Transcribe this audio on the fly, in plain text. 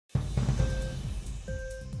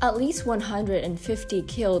At least 150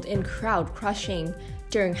 killed in crowd crushing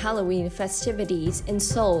during Halloween festivities in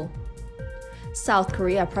Seoul. South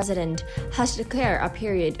Korea president has declared a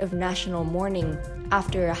period of national mourning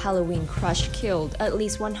after a Halloween crush killed at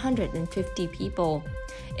least 150 people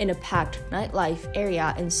in a packed nightlife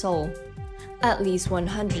area in Seoul. At least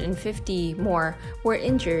 150 more were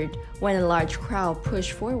injured when a large crowd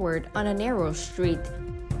pushed forward on a narrow street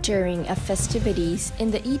during a festivities in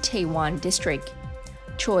the Itaewon district.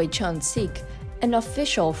 Choi Chun-sik, an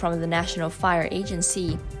official from the National Fire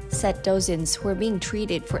Agency, said dozens were being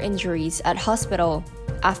treated for injuries at hospital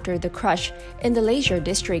after the crush in the leisure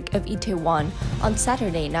district of Itaewon on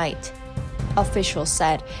Saturday night. Officials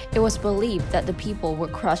said it was believed that the people were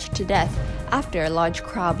crushed to death after a large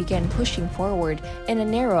crowd began pushing forward in a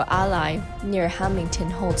narrow alley near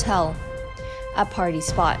Hamilton Hotel, a party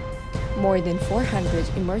spot. More than 400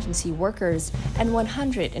 emergency workers and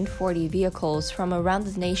 140 vehicles from around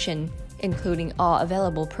the nation, including all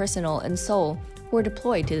available personnel in Seoul, were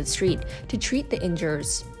deployed to the street to treat the injured.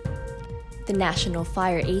 The National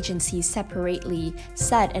Fire Agency separately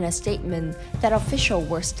said in a statement that officials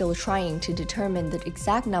were still trying to determine the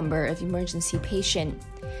exact number of emergency patients.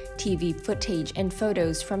 TV footage and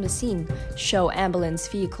photos from the scene show ambulance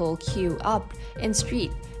vehicle queue up in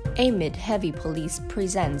street amid heavy police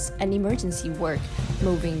presence and emergency work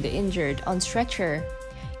moving the injured on stretcher.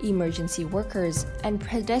 Emergency workers and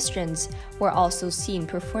pedestrians were also seen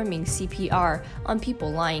performing CPR on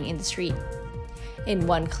people lying in the street. In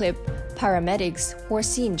one clip, paramedics were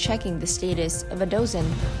seen checking the status of a dozen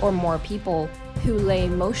or more people who lay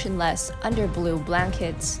motionless under blue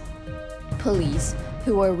blankets. Police,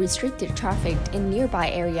 who were restricted traffic in nearby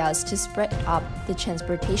areas to spread up the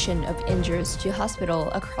transportation of injured to hospital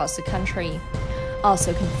across the country,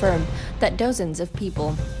 also confirmed that dozens of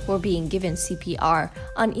people were being given CPR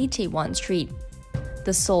on Itaewon Street.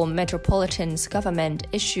 The Seoul Metropolitan Government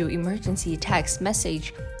issued emergency text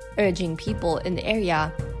message urging people in the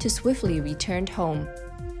area to swiftly return home.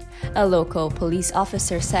 A local police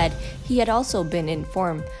officer said he had also been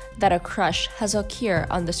informed that a crush has occurred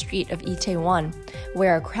on the street of Itaewon,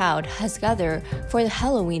 where a crowd has gathered for the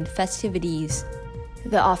Halloween festivities.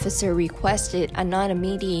 The officer requested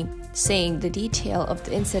anonymity, saying the details of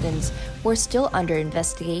the incidents were still under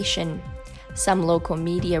investigation. Some local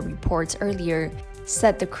media reports earlier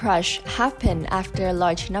said the crush happened after a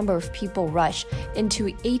large number of people rushed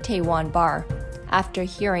into Itaewon bar after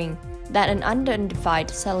hearing that an unidentified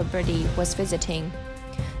celebrity was visiting.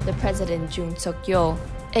 The president Yoon Suk-yeol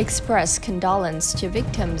expressed condolence to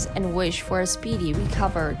victims and wished for a speedy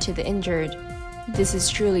recovery to the injured. "This is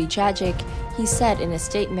truly tragic," he said in a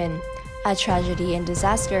statement. "A tragedy and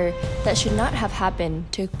disaster that should not have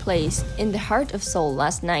happened took place in the heart of Seoul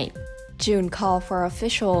last night." June called for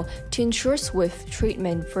officials to ensure swift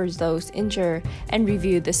treatment for those injured and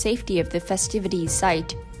review the safety of the festivities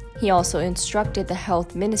site. He also instructed the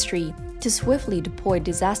health ministry to swiftly deploy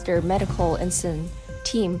disaster medical incident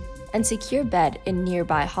team and secure bed in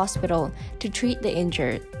nearby hospital to treat the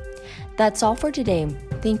injured. That's all for today.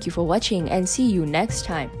 Thank you for watching and see you next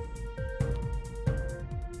time.